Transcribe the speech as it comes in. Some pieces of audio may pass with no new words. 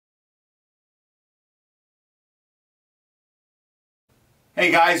Hey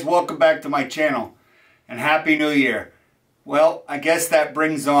guys, welcome back to my channel and Happy New Year. Well, I guess that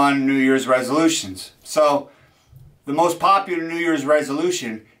brings on New Year's resolutions. So the most popular New Year's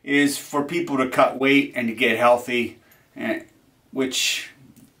resolution is for people to cut weight and to get healthy, which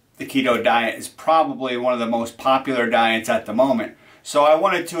the keto diet is probably one of the most popular diets at the moment. So I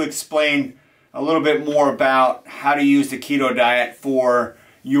wanted to explain a little bit more about how to use the keto diet for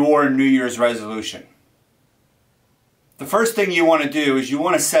your New Year's resolution. The first thing you want to do is you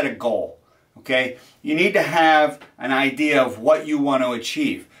want to set a goal, okay? You need to have an idea of what you want to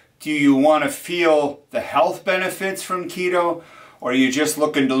achieve. Do you want to feel the health benefits from keto, or are you just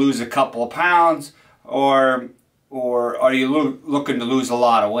looking to lose a couple of pounds, or are you looking to lose a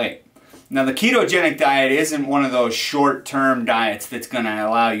lot of weight? Now, the ketogenic diet isn't one of those short-term diets that's going to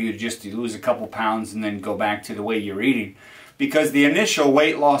allow you just to lose a couple pounds and then go back to the way you're eating, because the initial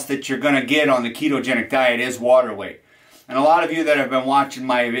weight loss that you're going to get on the ketogenic diet is water weight. And a lot of you that have been watching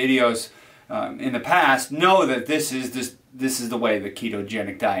my videos in the past know that this is the way the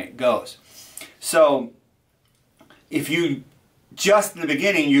ketogenic diet goes. So if you just in the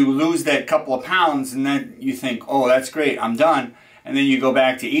beginning you lose that couple of pounds and then you think, oh, that's great, I'm done, and then you go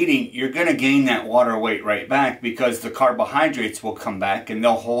back to eating, you're going to gain that water weight right back, because the carbohydrates will come back and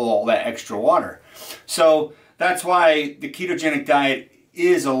they'll hold all that extra water. So that's why the ketogenic diet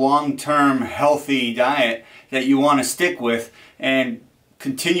is a long-term healthy diet that you want to stick with and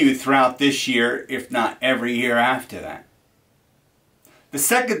continue throughout this year, if not every year after that. The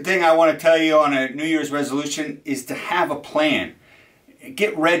second thing I want to tell you on a New Year's resolution is to have a plan.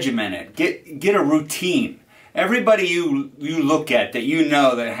 Get regimented. Get a routine. Everybody you look at that you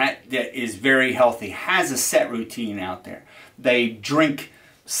know that is very healthy has a set routine out there. They drink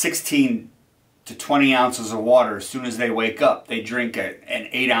 16 to 20 ounces of water as soon as they wake up. They drink an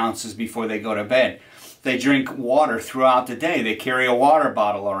 8 ounces before they go to bed. They drink water throughout the day. They carry a water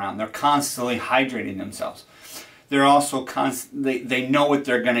bottle around. They're constantly hydrating themselves. They're also they know what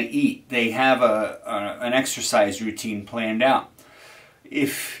they're going to eat. They have an exercise routine planned out.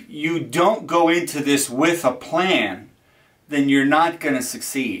 If you don't go into this with a plan, then you're not going to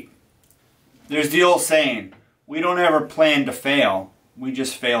succeed. There's the old saying, we don't ever plan to fail, we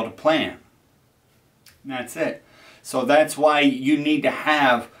just fail to plan. And that's it. So that's why you need to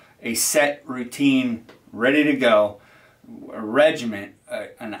have a set routine ready to go, a regimen,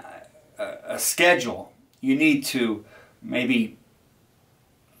 a schedule. You need to maybe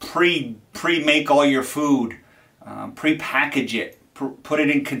pre-make all your food, pre-package it, put it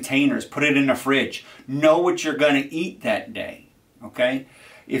in containers, put it in the fridge. Know what you're going to eat that day, okay?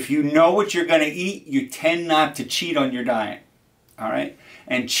 If you know what you're going to eat, you tend not to cheat on your diet, all right?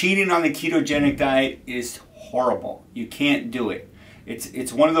 And cheating on the ketogenic diet is horrible. You can't do it.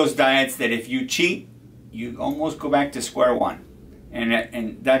 It's one of those diets that if you cheat, you almost go back to square one.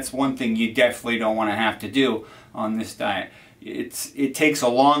 And that's one thing you definitely don't want to have to do on this diet. It takes a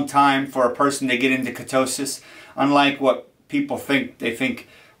long time for a person to get into ketosis. Unlike what people think, they think,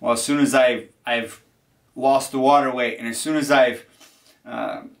 well, as soon as I've lost the water weight and as soon as I've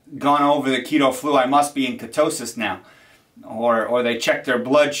gone over the keto flu, I must be in ketosis now. Or they check their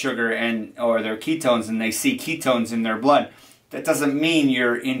blood sugar or their ketones and they see ketones in their blood. That doesn't mean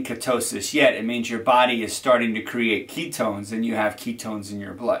you're in ketosis yet. It means your body is starting to create ketones and you have ketones in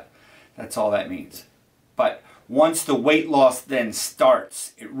your blood. That's all that means. But once the weight loss then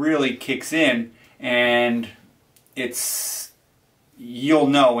starts, it really kicks in, and you'll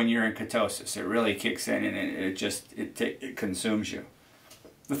know when you're in ketosis. It really kicks in, and it consumes you.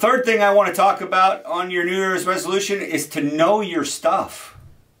 The third thing I want to talk about on your New Year's resolution is to know your stuff.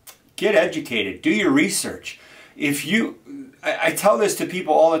 Get educated. Do your research. I tell this to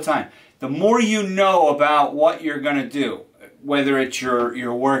people all the time. The more you know about what you're going to do, whether it's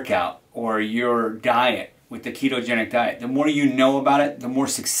your workout or your diet with the ketogenic diet, the more you know about it, the more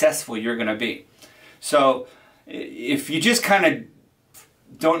successful you're going to be. So if you just kind of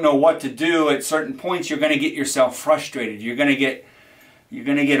don't know what to do at certain points, you're going to get yourself frustrated. You're going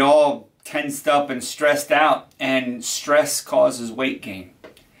to get all tensed up and stressed out, and stress causes weight gain.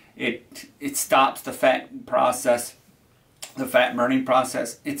 It stops the fat process, the fat burning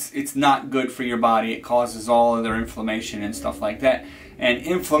process. It's not good for your body. It causes all other inflammation and stuff like that. And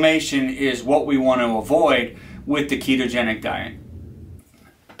inflammation is what we want to avoid with the ketogenic diet.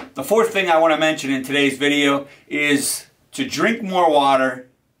 The fourth thing I want to mention in today's video is to drink more water,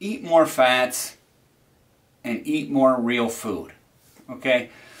 eat more fats, and eat more real food. Okay?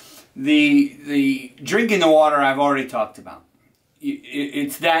 The drinking the water I've already talked about.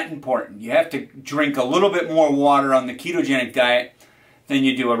 It's that important. You have to drink a little bit more water on the ketogenic diet than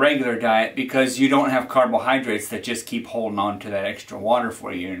you do a regular diet, because you don't have carbohydrates that just keep holding on to that extra water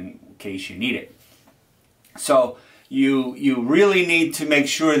for you in case you need it. So you really need to make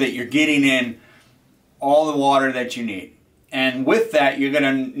sure that you're getting in all the water that you need. And with that, you're going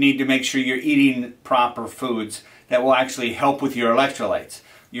to need to make sure you're eating proper foods that will actually help with your electrolytes.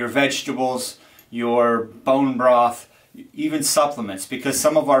 Your vegetables, your bone broth, even supplements, because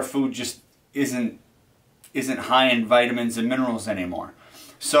some of our food just isn't high in vitamins and minerals anymore.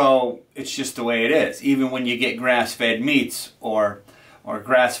 So it's just the way it is. Even when you get grass-fed meats or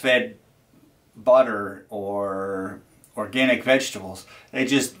grass-fed butter or organic vegetables, they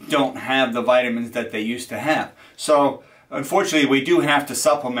just don't have the vitamins that they used to have. So unfortunately, we do have to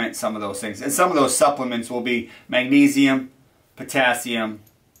supplement some of those things. And some of those supplements will be magnesium, potassium,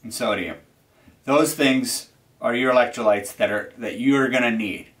 and sodium. Those things are your electrolytes that you're going to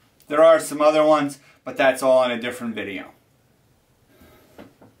need. There are some other ones, but that's all in a different video.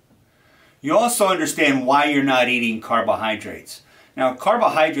 You also understand why you're not eating carbohydrates. Now,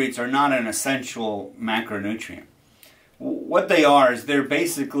 carbohydrates are not an essential macronutrient. What they are is they're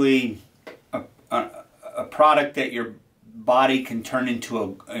basically a product that your body can turn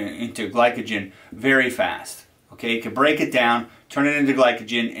into glycogen very fast. Okay, you can break it down, turn it into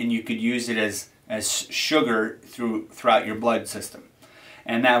glycogen, and you could use it as sugar throughout your blood system.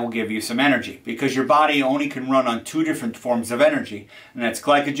 And that will give you some energy, because your body only can run on two different forms of energy, and that's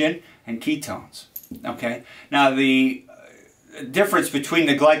glycogen and ketones. Okay, now the difference between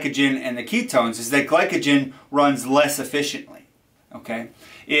the glycogen and the ketones is that glycogen runs less efficiently. Okay,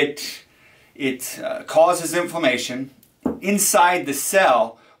 it causes inflammation inside the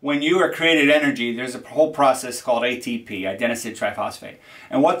cell. When you are created energy, there's a whole process called ATP, adenosine triphosphate.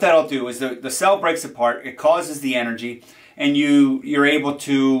 And what that'll do is the cell breaks apart, it causes the energy, and you're able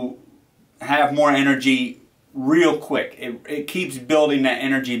to have more energy real quick. It keeps building that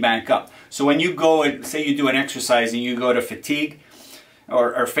energy back up. So when you go and say you do an exercise and you go to fatigue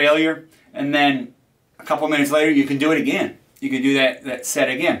or failure, and then a couple minutes later you can do it again. You can do that set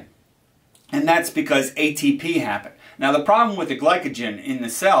again. And that's because ATP happened. Now the problem with the glycogen in the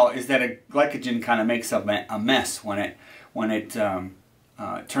cell is that a glycogen kind of makes a mess when it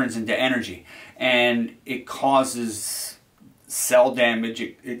turns into energy, and it causes cell damage.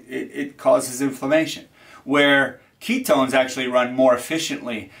 It causes inflammation. Where ketones actually run more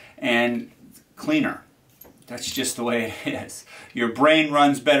efficiently and cleaner. That's just the way it is. Your brain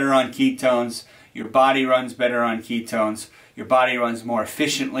runs better on ketones. Your body runs better on ketones. Your body runs more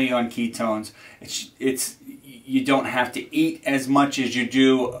efficiently on ketones. You don't have to eat as much as you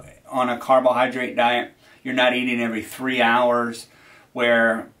do on a carbohydrate diet. You're not eating every 3 hours,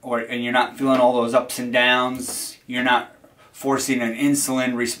 and you're not feeling all those ups and downs. You're not forcing an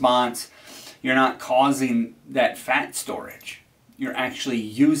insulin response. You're not causing that fat storage. You're actually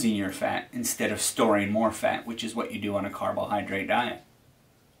using your fat instead of storing more fat, which is what you do on a carbohydrate diet.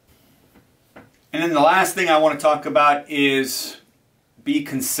 And then the last thing I want to talk about is be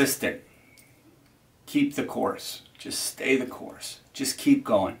consistent. Keep the course. Just stay the course. Just keep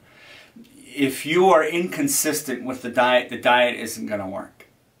going. If you are inconsistent with the diet isn't going to work.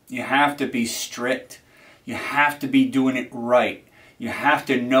 You have to be strict. You have to be doing it right. You have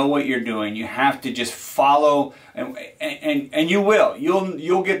to know what you're doing. You have to just follow, and you will.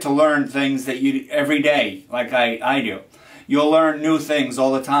 You'll get to learn things that you every day, like I do. You'll learn new things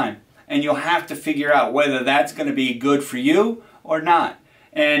all the time, and you'll have to figure out whether that's going to be good for you or not.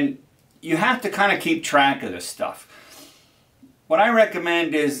 And you have to kind of keep track of this stuff. What I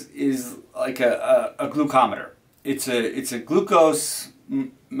recommend is like a glucometer. It's a glucose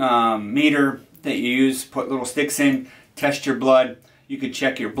meter that you use. Put little sticks in, test your blood. You could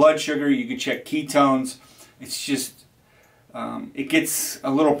check your blood sugar. You could check ketones. It's just it gets a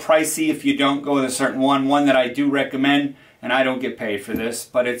little pricey if you don't go with a certain one. One that I do recommend, and I don't get paid for this,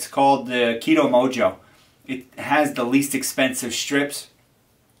 but it's called the Keto Mojo. It has the least expensive strips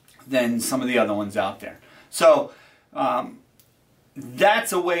than some of the other ones out there. So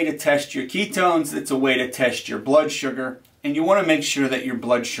that's a way to test your ketones. It's a way to test your blood sugar, and you want to make sure that your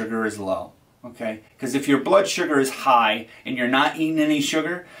blood sugar is low. Okay, because if your blood sugar is high and you're not eating any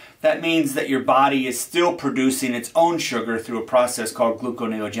sugar, that means that your body is still producing its own sugar through a process called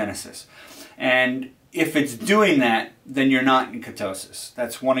gluconeogenesis. And if it's doing that, then you're not in ketosis.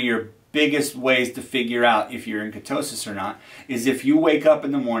 That's one of your biggest ways to figure out if you're in ketosis or not, is if you wake up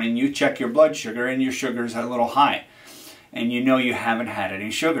in the morning, you check your blood sugar, and your sugar is a little high. And you know you haven't had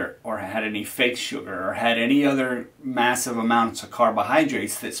any sugar, or had any fake sugar, or had any other massive amounts of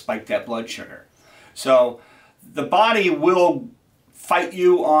carbohydrates that spike that blood sugar. So the body will fight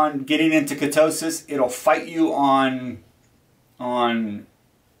you on getting into ketosis. It'll fight you on on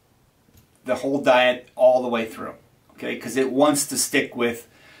the whole diet all the way through, okay? Because it wants to stick with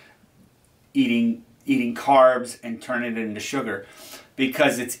eating carbs and turn it into sugar,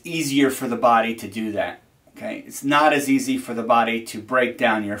 because it's easier for the body to do that, okay? It's not as easy for the body to break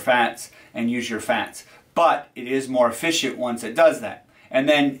down your fats and use your fats, but it is more efficient once it does that. And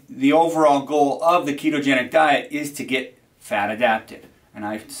then the overall goal of the ketogenic diet is to get fat adapted. And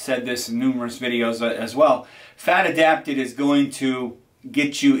I've said this in numerous videos as well. Fat adapted is going to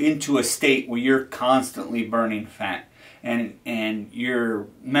get you into a state where you're constantly burning fat. And your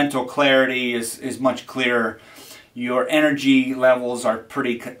mental clarity is much clearer. Your energy levels are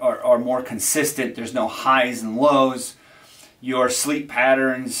more consistent. There's no highs and lows. Your sleep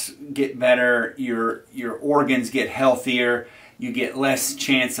patterns get better. Your organs get healthier. You get less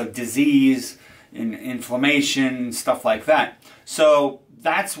chance of disease and inflammation, stuff like that. So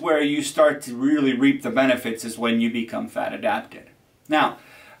that's where you start to really reap the benefits, is when you become fat adapted. Now,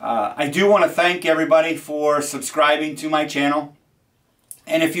 I do want to thank everybody for subscribing to my channel.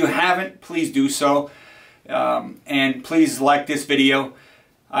 And if you haven't, please do so. And please like this video.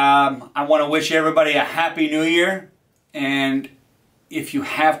 I want to wish everybody a Happy New Year. And if you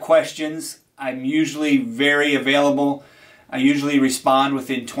have questions, I'm usually very available. I usually respond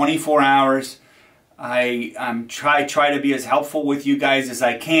within 24 hours. I try to be as helpful with you guys as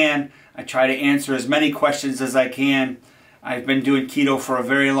I can. I try to answer as many questions as I can. I've been doing keto for a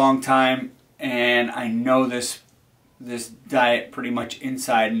very long time, and I know this diet pretty much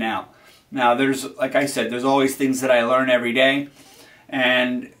inside and out. Now, like I said, there's always things that I learn every day,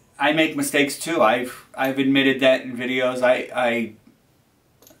 and I make mistakes too. I've admitted that in videos.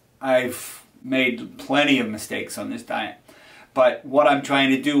 I've made plenty of mistakes on this diet. But what I'm trying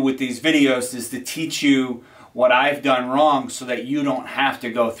to do with these videos is to teach you what I've done wrong, so that you don't have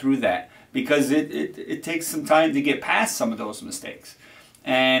to go through that. Because it takes some time to get past some of those mistakes.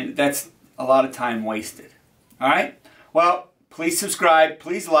 And that's a lot of time wasted. Alright? Well, please subscribe,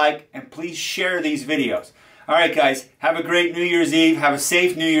 please like, and please share these videos. Alright guys, have a great New Year's Eve. Have a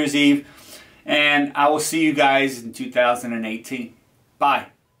safe New Year's Eve. And I will see you guys in 2018. Bye.